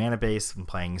aggressive on the mana base, and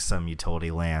playing some utility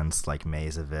lands like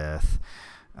Maze of Ith,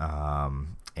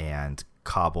 and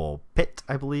Cobble Pit,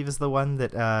 I believe, is the one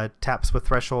that taps with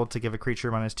Threshold to give a creature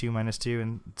 -2/-2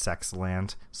 and sacks the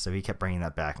land. So he kept bringing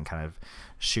that back and kind of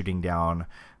shooting down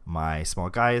my small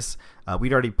guys.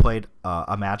 We'd already played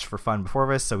a match for fun before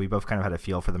this, so we both kind of had a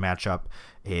feel for the matchup.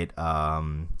 It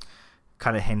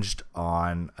kind of hinged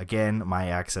on, again, my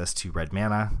access to red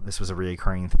mana. This was a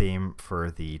reoccurring theme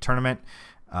for the tournament.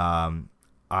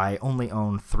 I only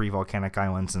own 3 volcanic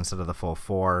islands instead of the full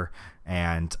 4,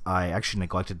 and I actually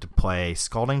neglected to play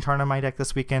Scalding Tarn in my deck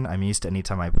this weekend. I'm used to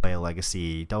anytime I play a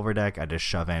Legacy Delver deck, I just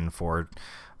shove in 4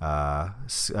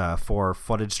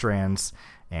 Flooded Strands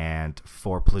and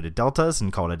 4 Polluted Deltas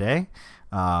and call it a day.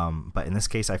 But in this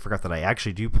case, I forgot that I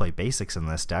actually do play basics in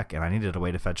this deck, and I needed a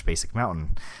way to fetch Basic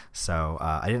Mountain. So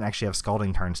I didn't actually have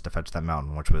Scalding Tarns to fetch that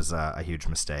mountain, which was a huge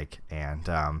mistake. And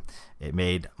it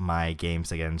made my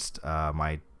games against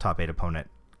my top 8 opponent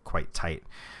quite tight.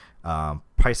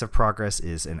 Price of Progress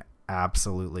is an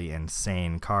absolutely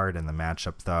insane card in the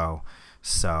matchup, though.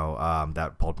 So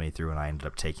that pulled me through, and I ended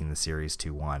up taking the series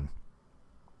 2-1.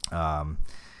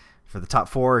 For the top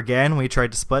 4, again, we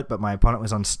tried to split, but my opponent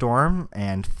was on Storm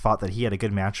and thought that he had a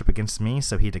good matchup against me,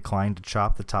 so he declined to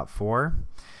chop the top 4.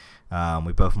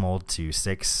 We both mulled to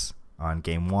 6 on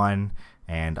game 1,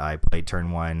 and I played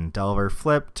turn 1 Delver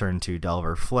Flip, turn 2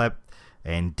 Delver Flip,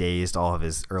 and dazed all of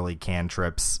his early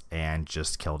cantrips and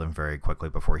just killed him very quickly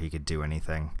before he could do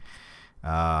anything.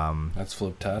 That's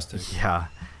fliptastic. Yeah.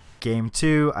 Game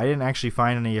 2, I didn't actually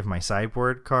find any of my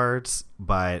sideboard cards,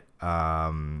 but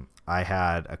I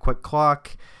had a Quick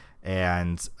Clock,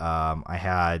 and I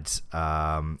had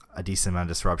a decent amount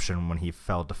of disruption when he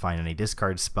failed to find any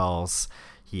discard spells.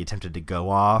 He attempted to go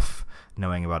off,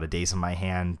 knowing about a Daze in my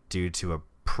hand due to a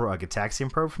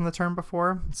Gitaxian Probe from the turn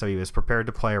before, so he was prepared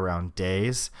to play around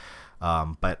Daze,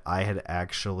 but I had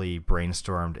actually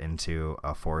brainstormed into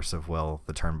a Force of Will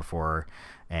the turn before,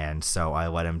 and so I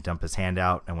let him dump his hand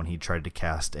out, and when he tried to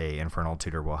cast a Infernal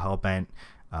Tutor Will Hellbent,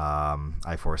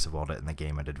 I Force of Willed it, and the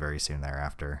game ended very soon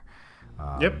thereafter.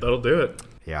 Yep, that'll do it.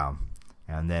 Yeah.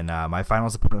 And then my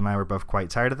finals opponent and I were both quite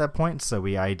tired at that point, so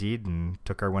we ID'd and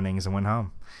took our winnings and went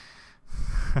home.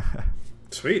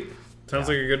 Sweet. Sounds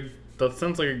like a good. That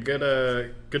sounds like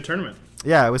a good tournament.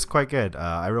 Yeah, it was quite good.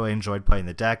 I really enjoyed playing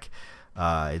the deck.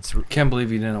 Can't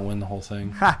believe you didn't win the whole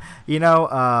thing. You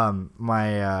know,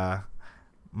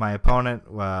 my opponent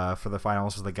for the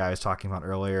finals was the guy I was talking about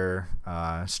earlier,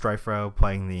 Strifro,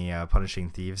 playing the Punishing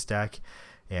Thieves deck.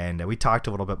 and we talked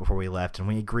a little bit before we left, and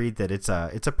we agreed that it's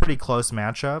a pretty close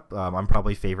matchup. I'm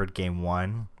probably favored game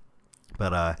 1,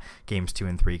 but games 2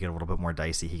 and 3 get a little bit more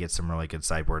dicey. He gets some really good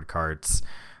sideboard cards,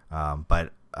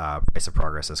 but Price of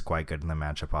Progress is quite good in the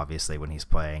matchup, obviously, when he's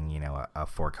playing, a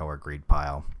 4-color greed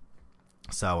pile.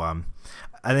 So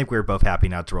I think we were both happy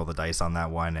not to roll the dice on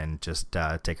that one and just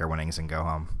take our winnings and go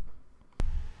home.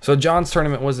 So John's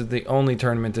tournament wasn't the only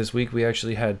tournament this week. We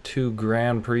actually had 2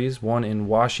 Grand Prix, one in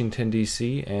Washington,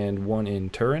 D.C., and one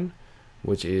in Turin,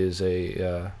 which is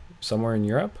somewhere in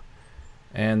Europe.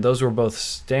 And those were both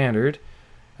standard.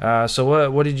 So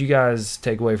what did you guys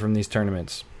take away from these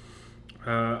tournaments?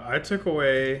 I took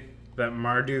away that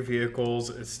Mardu Vehicles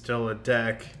is still a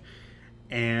deck,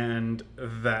 and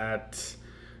that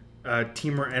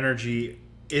Temur Energy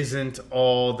isn't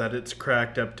all that it's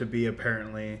cracked up to be,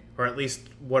 apparently, or at least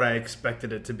what I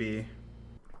expected it to be.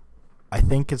 I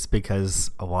think it's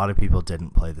because a lot of people didn't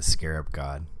play the Scarab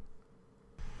God.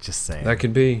 Just saying. That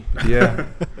could be, yeah.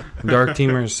 Dark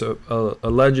Temur's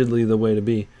allegedly the way to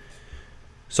be.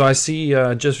 So I see,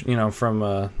 just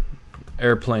from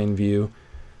airplane view,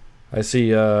 I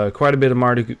see quite a bit of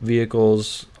Mardu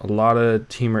Vehicles, a lot of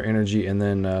Temur Energy, and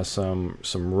then some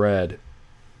red.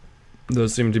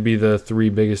 Those seem to be the 3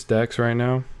 biggest decks right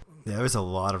now. Yeah, there was a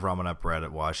lot of Ramen Up Red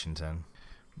at Washington.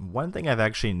 One thing I've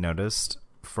actually noticed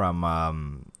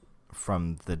from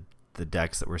the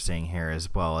decks that we're seeing here,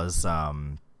 as well as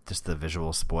just the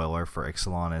visual spoiler for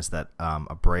Ixalan, is that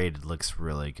Abrade looks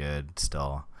really good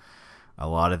still. A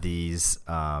lot of these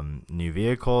new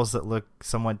vehicles that look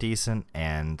somewhat decent,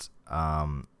 and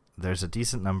there's a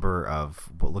decent number of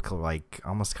what look like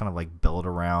almost kind of like build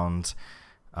around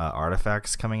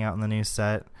artifacts coming out in the new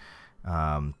set.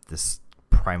 This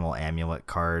Primal Amulet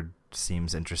card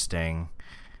seems interesting.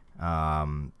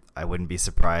 I wouldn't be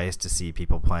surprised to see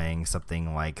people playing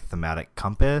something like Thematic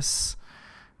Compass.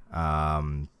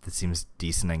 That seems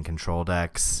decent in control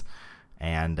decks.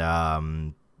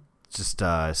 And just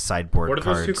sideboard cards.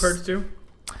 What do those 2 cards do?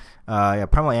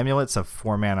 Primal Amulet's a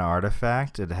 4-mana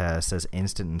artifact. It says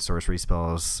instant and sorcery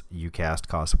spells you cast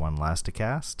cost 1 less to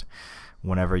cast.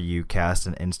 Whenever you cast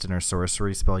an instant or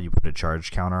sorcery spell, you put a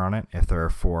charge counter on it. If there are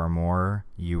 4 or more,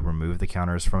 you remove the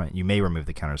counters from it. You may remove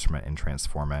the counters from it and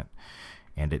transform it.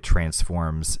 And it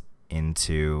transforms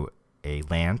into a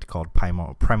land called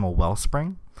Primal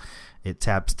Wellspring. It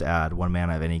taps to add 1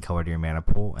 mana of any color to your mana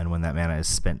pool, and when that mana is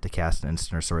spent to cast an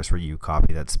instant or sorcery, you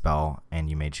copy that spell,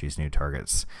 and you may choose new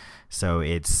targets. So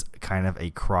it's kind of a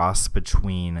cross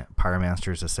between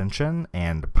Pyromancer's Ascension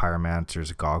and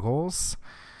Pyromancer's Goggles.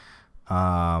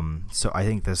 So I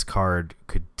think this card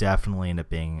could definitely end up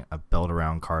being a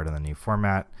build-around card in the new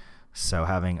format. So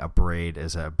having Abrade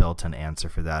as a built-in answer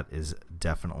for that is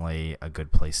definitely a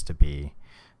good place to be.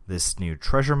 This new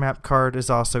treasure map card is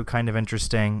also kind of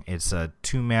interesting. It's a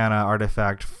 2-mana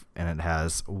artifact, and it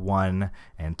has 1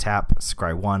 and tap,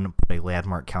 scry 1, put a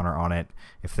landmark counter on it.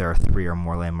 If there are 3 or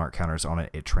more landmark counters on it,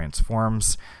 it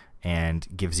transforms and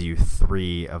gives you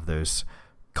 3 of those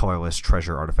colorless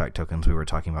treasure artifact tokens we were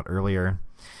talking about earlier.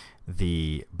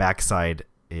 The backside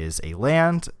is a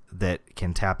land that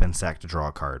can tap and sack to draw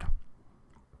a card.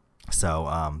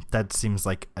 So that seems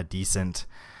like a decent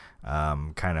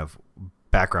kind of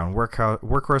background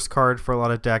workhorse card for a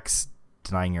lot of decks.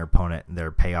 Denying your opponent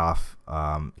their payoff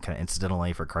kind of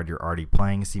incidentally for a card you're already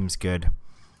playing seems good.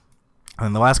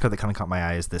 And the last card that kind of caught my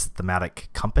eye is this Thematic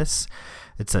Compass.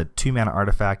 It's a 2-mana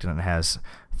artifact, and it has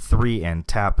 3 and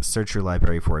tap, search your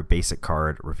library for a basic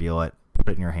card, reveal it, put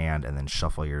it in your hand, and then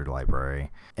shuffle your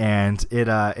library. And it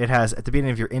has, at the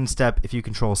beginning of your instep, if you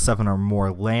control 7 or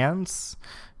more lands,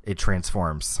 it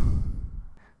transforms.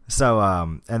 So,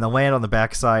 and the land on the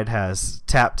backside has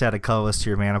tap to add a colorless to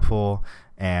your mana pool,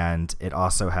 and it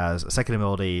also has a second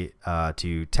ability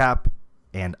to tap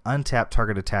and untap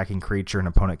target attacking creature an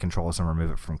opponent controls and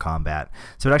remove it from combat.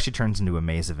 So it actually turns into a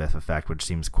Maze of Ith effect, which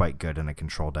seems quite good in a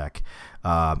control deck.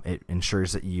 It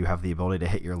ensures that you have the ability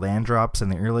to hit your land drops in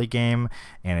the early game,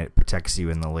 and it protects you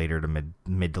in the later to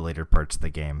mid to later parts of the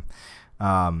game.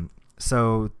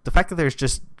 So the fact that there's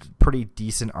just pretty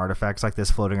decent artifacts like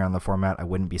this floating around the format, I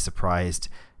wouldn't be surprised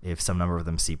if some number of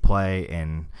them see play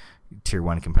in Tier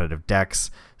 1 competitive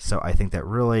decks. So I think that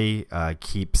really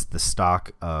keeps the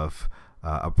stock of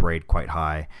Abrade quite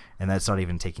high, and that's not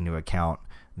even taking into account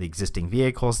the existing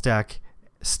vehicles deck,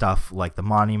 stuff like the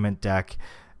Monument deck,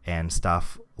 and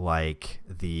stuff like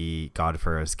the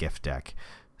Godpharaoh's Gift deck.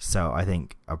 So I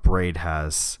think Abrade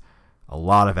has a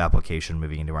lot of application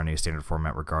moving into our new standard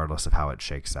format regardless of how it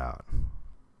shakes out.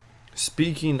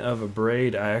 Speaking of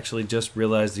Abrade, I actually just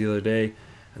realized the other day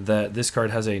that this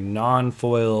card has a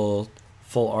non-foil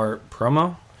full art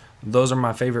promo. Those are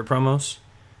my favorite promos.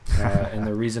 And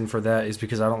the reason for that is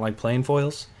because I don't like playing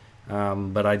foils,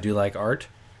 but I do like art.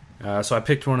 So I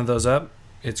picked one of those up.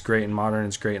 It's great in Modern.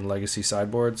 It's great in Legacy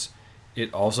sideboards.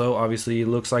 It also obviously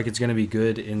looks like it's going to be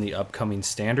good in the upcoming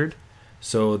Standard.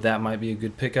 So that might be a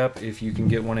good pickup if you can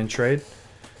get one in trade.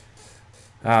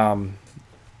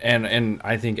 And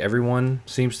I think everyone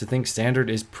seems to think Standard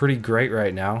is pretty great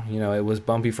right now. You know, it was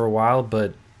bumpy for a while,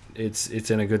 but it's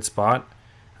in a good spot.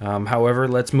 However,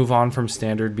 let's move on from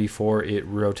Standard before it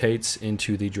rotates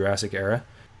into the Jurassic era.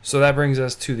 So that brings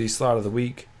us to the slot of the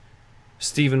week.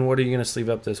 Steven, what are you going to sleeve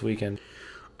up this weekend?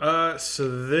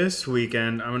 So this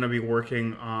weekend, I'm going to be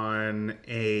working on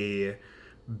a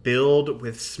build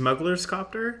with Smuggler's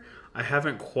Copter. I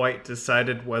haven't quite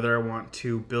decided whether I want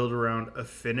to build around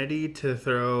Affinity to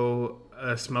throw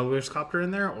a Smuggler's Copter in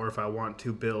there, or if I want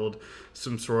to build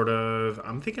some sort of,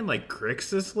 I'm thinking like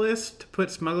Grixis list to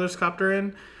put Smuggler's Copter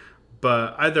in.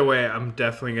 But either way, I'm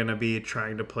definitely going to be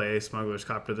trying to play Smuggler's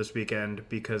Copter this weekend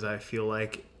because I feel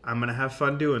like I'm going to have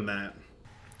fun doing that.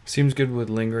 Seems good with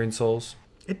Lingering Souls.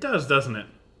 It does, doesn't it?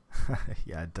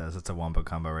 Yeah, it does. It's a wombo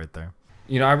combo right there.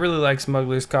 You know, I really like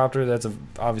Smuggler's Copter. That's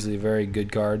obviously a very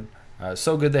good card.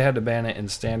 So good they had to ban it in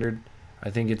Standard.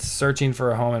 I think it's searching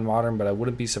for a home in Modern, but I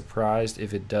wouldn't be surprised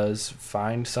if it does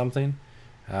find something.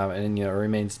 And, you know, it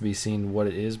remains to be seen what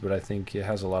it is, but I think it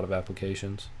has a lot of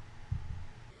applications.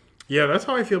 Yeah, that's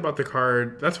how I feel about the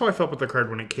card. That's how I felt about the card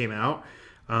when it came out.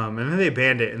 And then they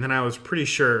banned it, and then I was pretty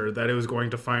sure that it was going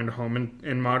to find a home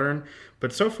in Modern.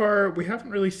 But so far, we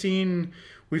haven't really seen...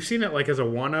 We've seen it like as a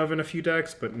one-of in a few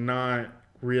decks, but not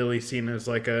really seen as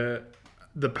like the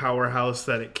powerhouse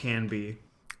that it can be.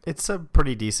 It's a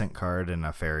pretty decent card in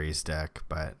a Fairies deck,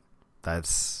 but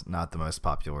that's not the most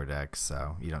popular deck,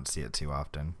 so you don't see it too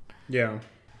often. Yeah.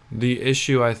 The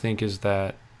issue, I think, is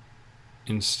that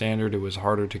in Standard, it was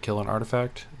harder to kill an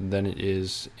artifact than it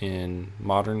is in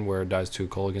Modern, where it dies to a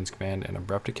Kolaghan's Command and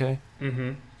Abrupt Decay,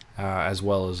 as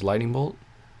well as Lightning Bolt.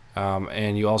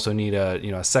 And you also need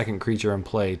a second creature in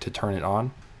play to turn it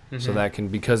on. So that can,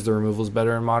 because the removal is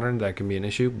better in Modern, that can be an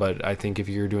issue. But I think if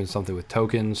you're doing something with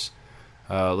tokens,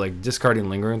 like discarding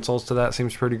Lingering Souls to that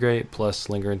seems pretty great. Plus,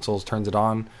 Lingering Souls turns it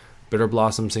on. Bitter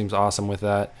Blossom seems awesome with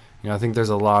that. You know, I think there's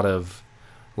a lot of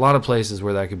places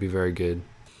where that could be very good.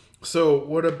 So,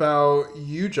 what about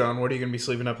you, John? What are you going to be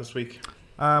sleeving up this week?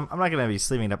 I'm not going to be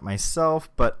sleeving it up myself,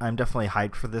 but I'm definitely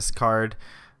hyped for this card.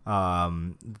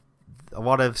 A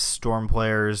lot of Storm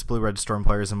players, Blue-Red Storm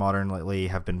players in Modern lately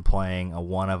have been playing a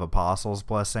one of Apostle's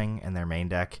Blessing in their main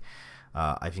deck.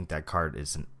 I think that card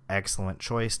is an excellent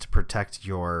choice to protect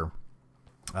your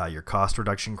cost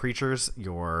reduction creatures,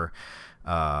 your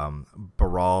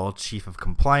Baral Chief of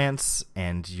Compliance,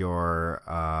 and your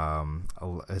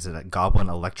is it a Goblin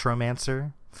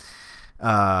Electromancer?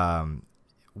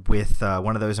 With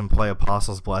one of those in play,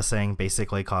 Apostle's Blessing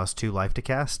basically costs 2 life to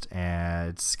cast, and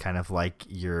it's kind of like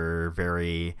your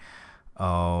very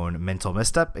own Mental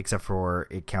Misstep, except for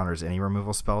it counters any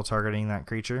removal spell targeting that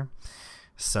creature.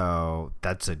 So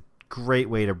that's a great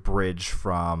way to bridge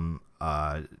from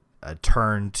a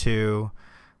turn 2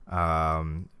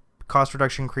 cost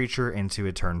reduction creature into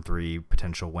a turn 3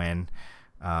 potential win.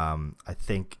 I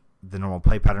think the normal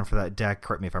play pattern for that deck,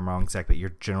 correct me if I'm wrong, Zach, but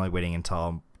you're generally waiting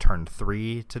until turn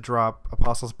 3 to drop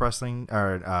Apostle's Blessing,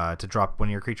 or to drop one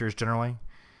of your creatures generally.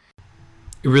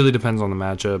 It really depends on the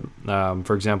matchup.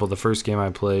 For example, the first game I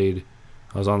played,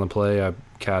 I was on the play, I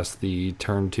cast the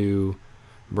turn 2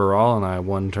 Baral and I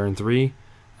won turn 3.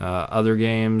 Other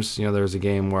games, you know, there was a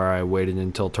game where I waited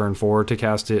until turn 4 to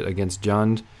cast it against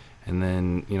Jund, and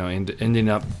then, you know, ended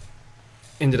up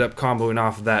comboing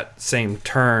off that same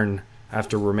turn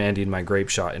after remanding my Grape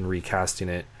Shot and recasting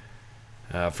it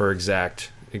for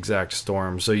exact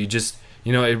Storm. So you just,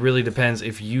 you know, it really depends.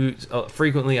 If you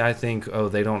frequently, I think,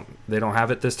 they don't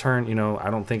have it this turn. You know, I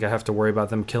don't think I have to worry about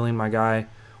them killing my guy,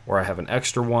 or I have an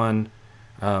extra one.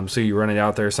 So you run it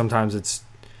out there. Sometimes it's,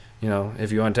 you know,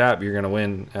 if you untap, you're gonna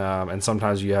win, and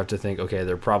sometimes you have to think, okay,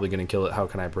 they're probably gonna kill it. How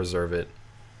can I preserve it?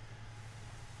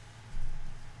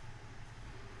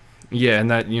 Yeah,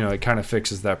 and that, you know, it kind of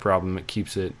fixes that problem. It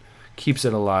keeps it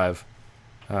alive.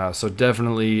 So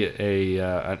definitely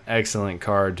an excellent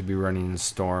card to be running in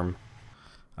Storm.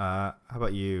 How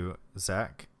about you,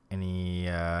 Zach?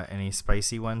 Any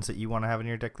spicy ones that you want to have in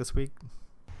your deck this week?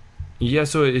 Yeah,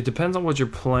 so it depends on what you're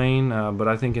playing, but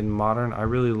I think in Modern, I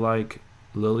really like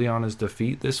Liliana's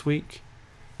Defeat this week.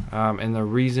 And the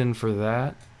reason for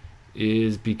that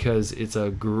is because it's a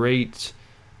great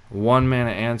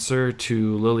 1-mana answer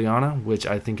to Liliana, which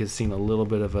I think has seen a little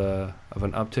bit of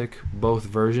an uptick, both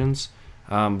versions.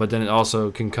 But then it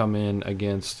also can come in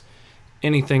against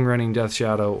anything running Death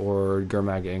Shadow or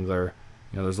Gurmag Angler.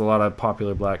 There's a lot of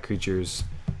popular black creatures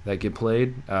that get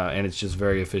played, and it's just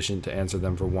very efficient to answer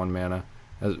them for 1 mana,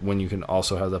 when you can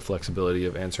also have the flexibility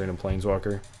of answering a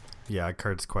Planeswalker. Yeah,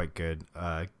 card's quite good.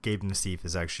 Gabe Nassif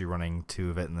is actually running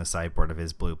 2 of it in the sideboard of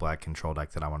his blue-black control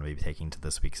deck that I want to be taking to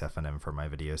this week's FNM for my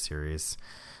video series.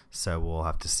 So we'll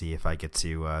have to see if I get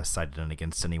to side it in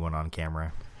against anyone on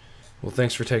camera. Well,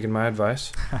 thanks for taking my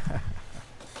advice.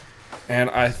 And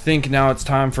I think now it's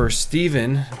time for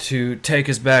Steven to take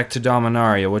us back to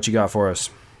Dominaria. What you got for us?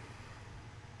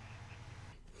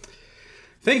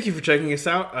 Thank you for checking us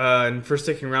out and for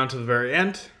sticking around to the very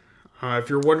end.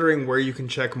 If you're wondering where you can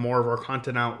check more of our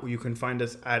content out, you can find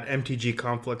us at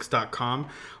mtgconflicts.com.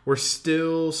 We're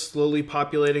still slowly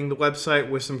populating the website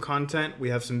with some content. We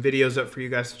have some videos up for you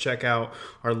guys to check out,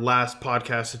 our last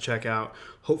podcast to check out.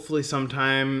 Hopefully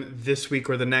sometime this week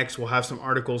or the next, we'll have some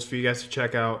articles for you guys to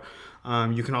check out.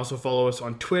 You can also follow us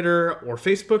on Twitter or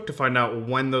Facebook to find out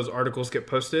when those articles get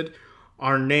posted.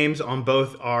 Our names on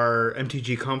both are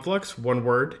MTG Conflux, one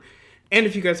word. And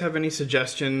if you guys have any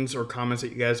suggestions or comments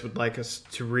that you guys would like us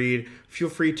to read, feel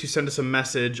free to send us a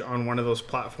message on one of those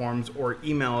platforms or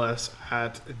email us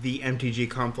at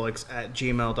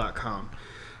themtgconflicts@gmail.com.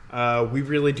 We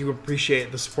really do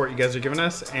appreciate the support you guys are giving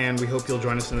us, and we hope you'll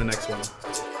join us in the next one.